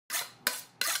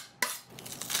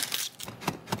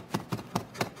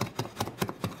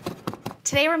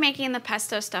Today we're making the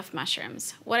pesto stuffed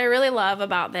mushrooms. What I really love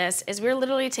about this is we're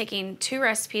literally taking 2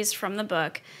 recipes from the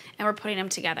book and we're putting them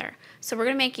together. So we're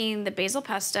gonna be making the basil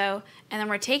pesto, and then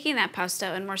we're taking that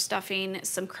pesto and we're stuffing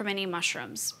some cremini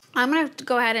mushrooms. I'm gonna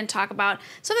go ahead and talk about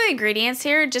some of the ingredients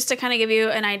here just to kind of give you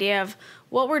an idea of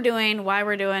what we're doing, why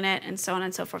we're doing it, and so on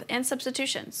and so forth, and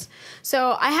substitutions.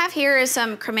 So I have here is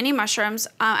some cremini mushrooms.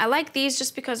 I like these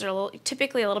just because they're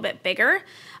typically a little bit bigger,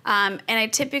 and I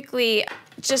typically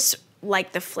just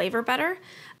like the flavor better.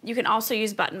 You can also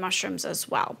use button mushrooms as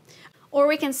well. Or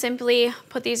we can simply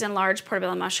put these in large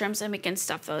portobello mushrooms and we can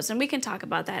stuff those, and we can talk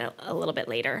about that a little bit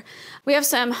later. We have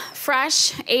some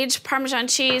fresh aged Parmesan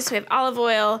cheese, we have olive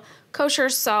oil, kosher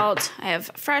salt, I have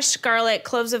fresh garlic,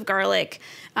 cloves of garlic.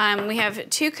 We have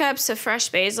 2 cups of fresh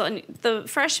basil, and the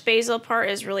fresh basil part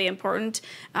is really important.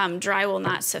 Dry will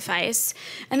not suffice.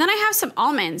 And then I have some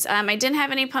almonds. I didn't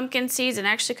have any pumpkin seeds and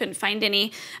actually couldn't find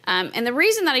any. And the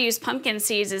reason that I use pumpkin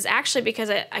seeds is actually because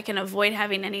I can avoid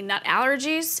having any nut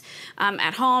allergies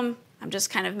at home. I'm just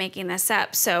kind of making this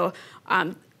up. So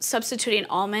substituting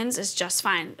almonds is just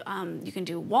fine. You can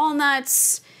do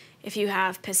walnuts. If you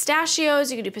have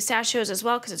pistachios, you can do pistachios as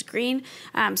well because it's green.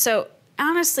 So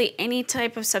honestly, any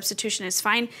type of substitution is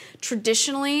fine.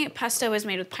 Traditionally, pesto is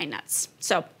made with pine nuts.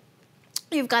 So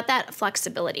you've got that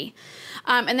flexibility.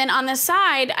 And then on the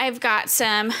side, I've got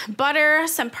some butter,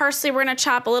 some parsley we're gonna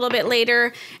chop a little bit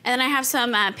later, and then I have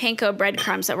some panko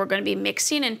breadcrumbs that we're gonna be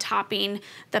mixing and topping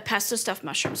the pesto stuffed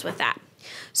mushrooms with that.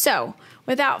 So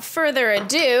without further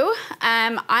ado,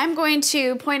 I'm going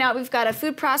to point out we've got a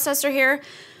food processor here.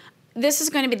 This is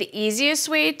going to be the easiest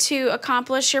way to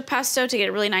accomplish your pesto to get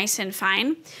it really nice and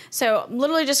fine. So I'm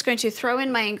literally just going to throw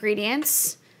in my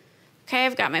ingredients. Okay,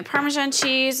 I've got my Parmesan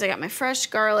cheese, I got my fresh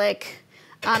garlic.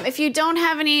 If you don't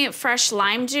have any fresh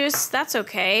lime juice, that's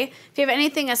okay. If you have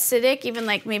anything acidic, even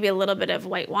like maybe a little bit of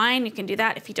white wine, you can do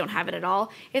that if you don't have it at all.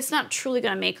 It's not truly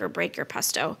gonna make or break your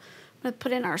pesto. I'm gonna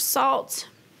put in our salt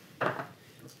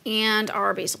and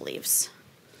our basil leaves.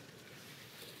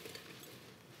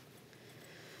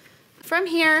 From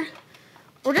here,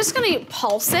 we're just gonna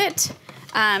pulse it.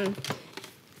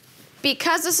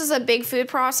 Because this is a big food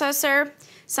processor,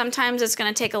 sometimes it's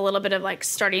gonna take a little bit of like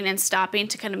starting and stopping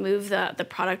to kind of move the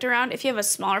product around. If you have a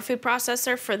smaller food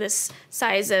processor for this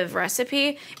size of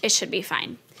recipe, it should be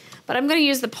fine. But I'm gonna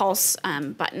use the pulse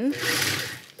button.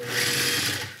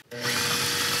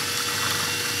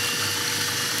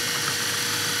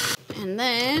 And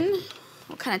then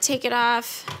we'll kind of take it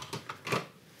off.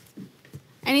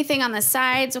 Anything on the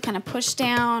sides we'll kind of push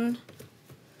down.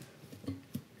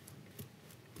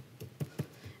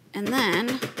 And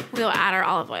then we'll add our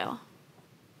olive oil.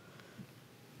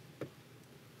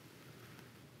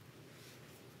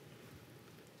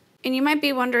 And you might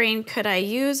be wondering, could I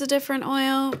use a different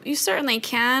oil? You certainly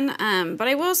can, but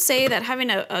I will say that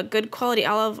having a good quality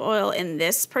olive oil in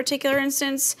this particular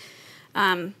instance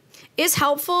is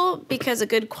helpful because a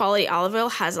good quality olive oil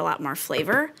has a lot more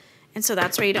flavor. And so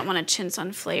that's where you don't want to chintz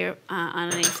on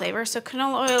any flavor. So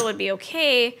canola oil would be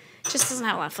okay, just doesn't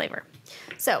have a lot of flavor.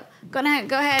 So go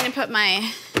ahead and put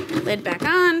my lid back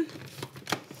on.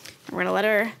 We're gonna let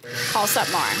her pulse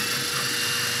up more.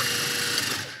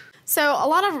 So a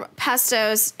lot of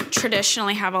pestos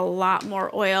traditionally have a lot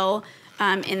more oil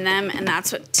in them, and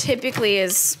that's what typically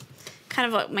is kind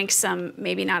of what makes them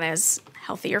maybe not as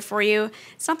healthier for you.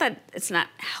 It's not that it's not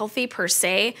healthy per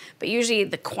se, but usually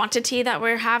the quantity that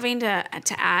we're having to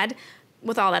add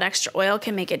with all that extra oil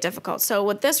can make it difficult. So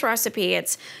with this recipe,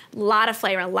 it's a lot of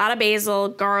flavor, a lot of basil,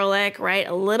 garlic, right?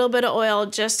 A little bit of oil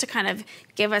just to kind of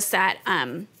give us that,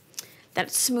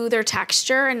 that smoother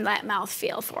texture and that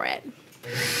mouthfeel for it.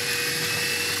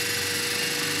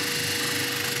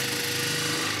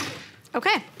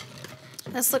 Okay,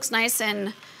 this looks nice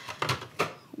and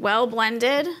well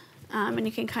blended. And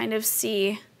you can kind of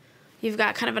see you've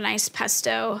got kind of a nice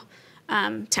pesto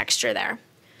texture there.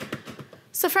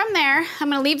 So from there, I'm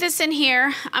gonna leave this in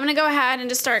here. I'm gonna go ahead and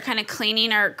just start kind of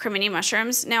cleaning our cremini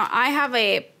mushrooms. Now I have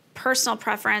a personal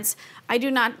preference. I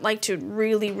do not like to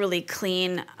really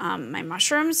clean my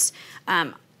mushrooms,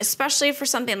 especially for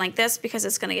something like this because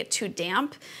it's gonna get too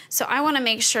damp. So I wanna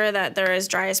make sure that they're as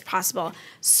dry as possible.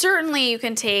 Certainly you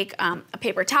can take a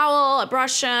paper towel,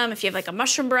 brush them, if you have like a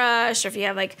mushroom brush, or if you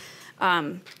have like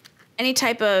any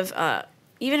type of,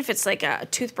 even if it's like a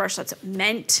toothbrush that's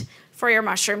meant for your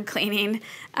mushroom cleaning,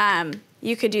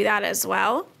 you could do that as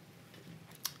well.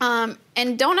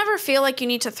 And don't ever feel like you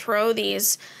need to throw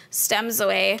these stems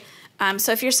away.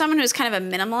 So if you're someone who's kind of a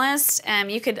minimalist,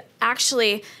 you could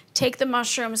actually take the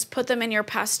mushrooms, put them in your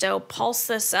pesto, pulse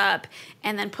this up,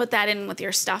 and then put that in with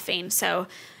your stuffing. So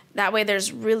That way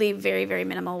there's really very, very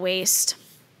minimal waste.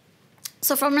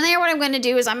 So from there, what I'm going to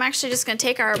do is I'm actually just going to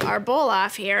take our bowl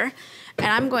off here, and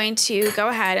I'm going to go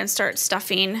ahead and start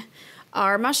stuffing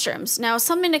our mushrooms. Now,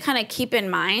 something to kind of keep in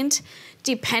mind,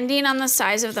 depending on the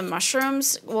size of the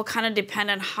mushrooms will kind of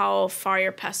depend on how far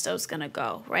your pesto is going to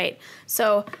go, right?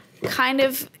 So kind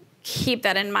of keep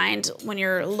that in mind when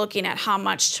you're looking at how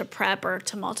much to prep or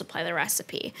to multiply the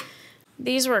recipe.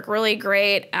 These work really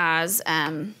great as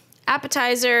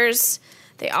appetizers.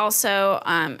 They also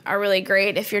are really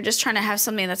great if you're just trying to have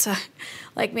something that's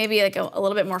maybe a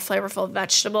little bit more flavorful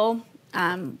vegetable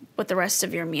with the rest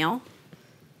of your meal.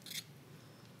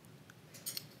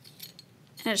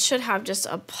 And it should have just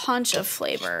a punch of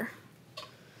flavor.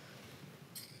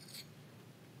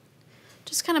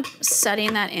 Just kind of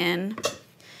setting that in.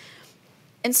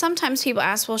 And sometimes people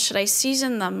ask, well, should I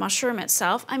season the mushroom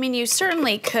itself? I mean, you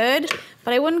certainly could,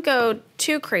 but I wouldn't go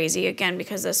too crazy, again,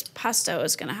 because this pesto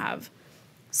is going to have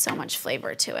so much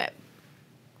flavor to it.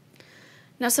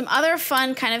 Now, some other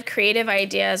fun kind of creative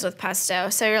ideas with pesto.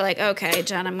 So you're like, okay,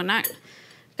 Jen, I'm not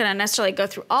going to necessarily go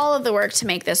through all of the work to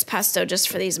make this pesto just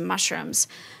for these mushrooms.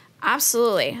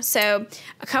 Absolutely. So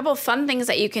a couple fun things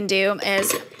that you can do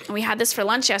is, we had this for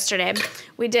lunch yesterday,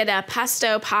 we did a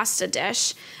pesto pasta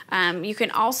dish. You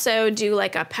can also do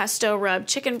like a pesto rubbed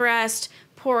chicken breast,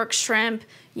 pork, shrimp,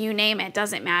 you name it,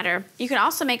 doesn't matter. You can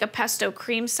also make a pesto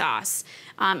cream sauce.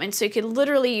 And so you could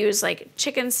literally use like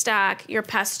chicken stock, your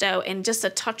pesto, and just a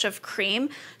touch of cream.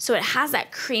 So it has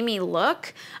that creamy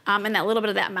look and that little bit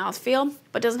of that mouthfeel,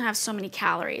 but doesn't have so many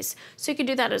calories. So you can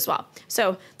do that as well.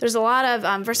 So there's a lot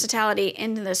of versatility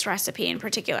into this recipe in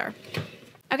particular.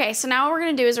 Okay, so now what we're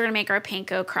gonna do is we're gonna make our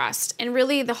panko crust. And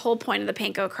really the whole point of the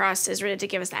panko crust is really to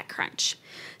give us that crunch.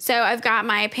 So I've got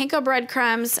my panko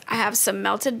breadcrumbs. I have some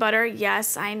melted butter.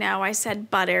 Yes, I know, I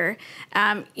said butter.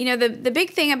 You know, the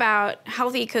big thing about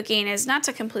healthy cooking is not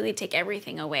to completely take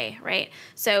everything away, right?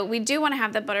 So we do wanna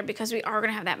have the butter because we are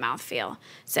gonna have that mouthfeel.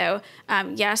 So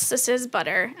yes, this is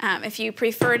butter. If you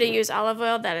prefer to use olive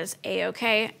oil, that is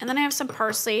a-okay. And then I have some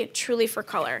parsley, truly for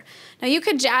color. Now you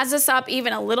could jazz this up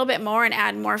even a little bit more and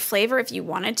add more flavor if you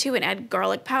wanted to and add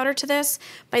garlic powder to this.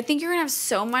 But I think you're gonna have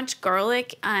so much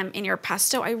garlic in your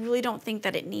pesto, I really don't think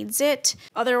that it needs it.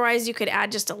 Otherwise, you could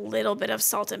add just a little bit of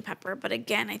salt and pepper. But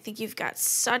again, I think you've got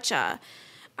such a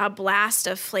blast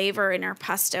of flavor in your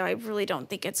pesto. I really don't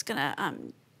think it's gonna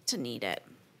to need it.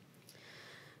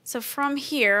 So from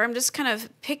here, I'm just kind of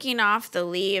picking off the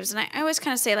leaves. And I always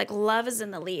kind of say like love is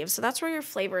in the leaves. So that's where your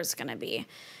flavor is gonna be.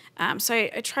 So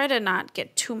I try to not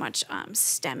get too much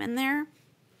stem in there.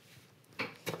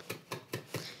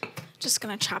 Just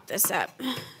gonna chop this up.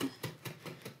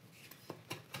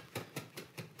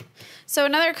 So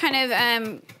another kind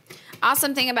of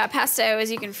awesome thing about pesto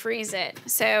is you can freeze it.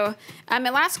 So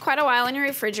it lasts quite a while in your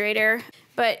refrigerator.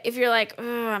 But if you're like,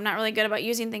 oh, I'm not really good about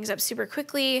using things up super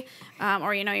quickly,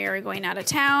 or you know you're going out of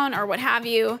town or what have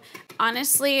you,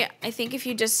 honestly, I think if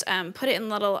you just put it in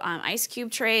little ice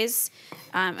cube trays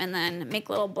and then make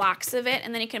little blocks of it,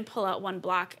 and then you can pull out one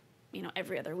block, you know,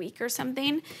 every other week or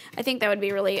something, I think that would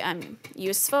be really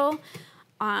useful.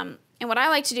 And what I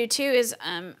like to do too is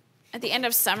at the end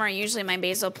of summer, usually my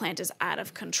basil plant is out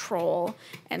of control.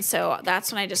 And so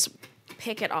that's when I just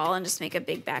pick it all and just make a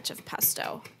big batch of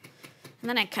pesto. And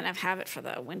then I kind of have it for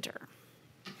the winter.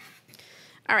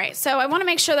 All right, so I want to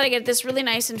make sure that I get this really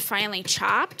nice and finely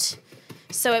chopped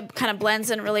so it kind of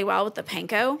blends in really well with the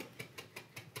panko.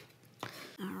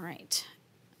 All right.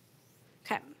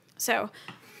 Okay, so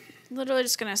literally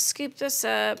just going to scoop this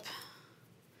up,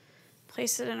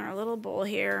 place it in our little bowl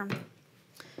here,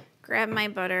 grab my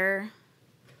butter,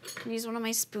 use one of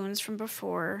my spoons from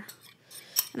before,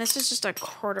 and this is just a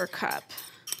 1/4 cup.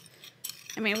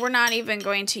 I mean, we're not even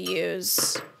going to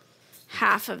use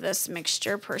half of this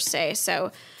mixture per se.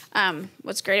 So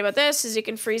what's great about this is you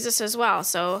can freeze this as well.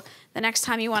 So the next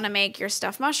time you want to make your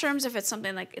stuffed mushrooms, if it's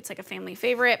something like it's like a family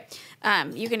favorite,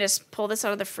 you can just pull this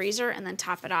out of the freezer and then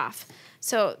top it off.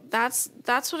 So that's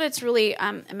what it's really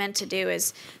meant to do,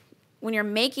 is when you're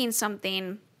making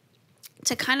something,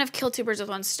 to kind of kill two birds with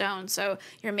one stone. So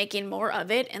you're making more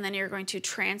of it and then you're going to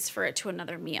transfer it to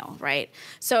another meal, right?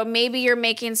 So maybe you're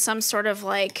making some sort of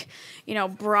like, you know,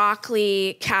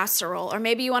 broccoli casserole, or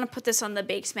maybe you want to put this on the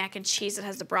baked mac and cheese that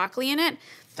has the broccoli in it.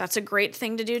 That's a great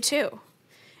thing to do too.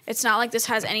 It's not like this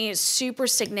has any super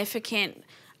significant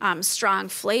strong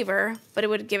flavor, but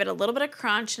it would give it a little bit of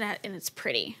crunch and it's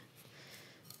pretty.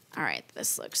 All right,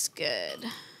 this looks good.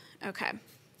 Okay.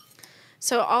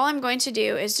 So all I'm going to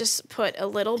do is just put a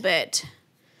little bit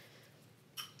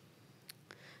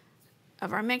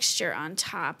of our mixture on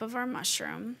top of our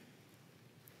mushroom.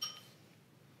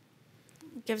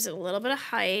 gives it a little bit of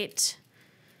height.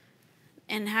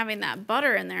 And having that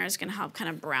butter in there is going to help kind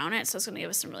of brown it, so it's going to give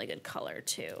us some really good color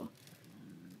too.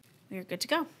 We're good to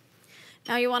go.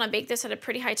 Now you want to bake this at a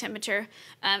pretty high temperature.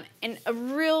 And a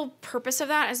real purpose of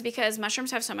that is because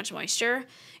mushrooms have so much moisture.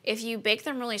 If you bake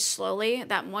them really slowly,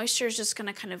 that moisture is just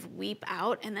going to kind of weep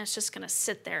out, and that's just going to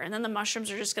sit there. And then the mushrooms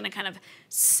are just going to kind of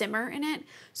simmer in it.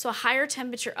 So a higher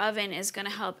temperature oven is going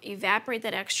to help evaporate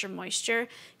that extra moisture,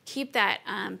 keep that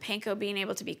panko being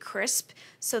able to be crisp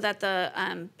so that the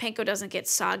panko doesn't get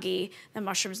soggy, the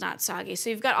mushroom's not soggy.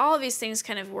 So you've got all of these things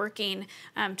kind of working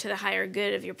to the higher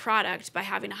good of your product by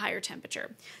having a higher temperature.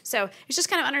 So it's just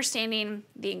kind of understanding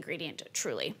the ingredient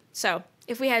truly. So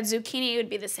if we had zucchini, it would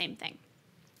be the same thing.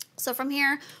 So from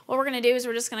here, what we're going to do is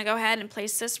we're just going to go ahead and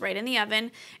place this right in the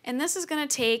oven, and this is going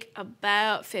to take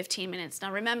about 15 minutes.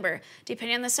 Now remember,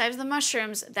 depending on the size of the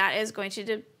mushrooms, that is going to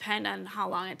depend on how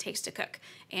long it takes to cook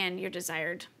and your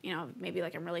desired, you know, maybe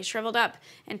like them really shriveled up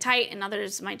and tight, and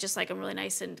others might just like them really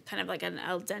nice and kind of like an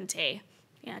al dente,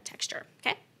 you know, texture,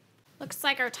 okay? Looks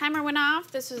like our timer went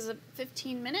off. This was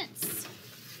 15 minutes.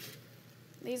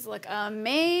 These look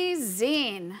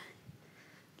amazing.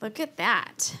 Look at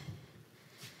that.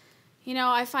 You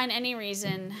know, I find any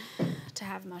reason to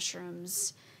have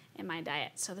mushrooms in my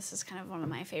diet. So this is kind of one of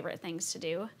my favorite things to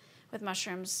do with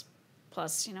mushrooms.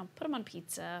 Plus, you know, put them on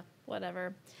pizza,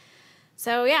 whatever.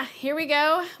 So yeah, here we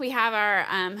go. We have our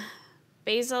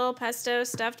basil pesto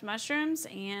stuffed mushrooms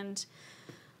and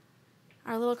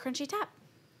our little crunchy top.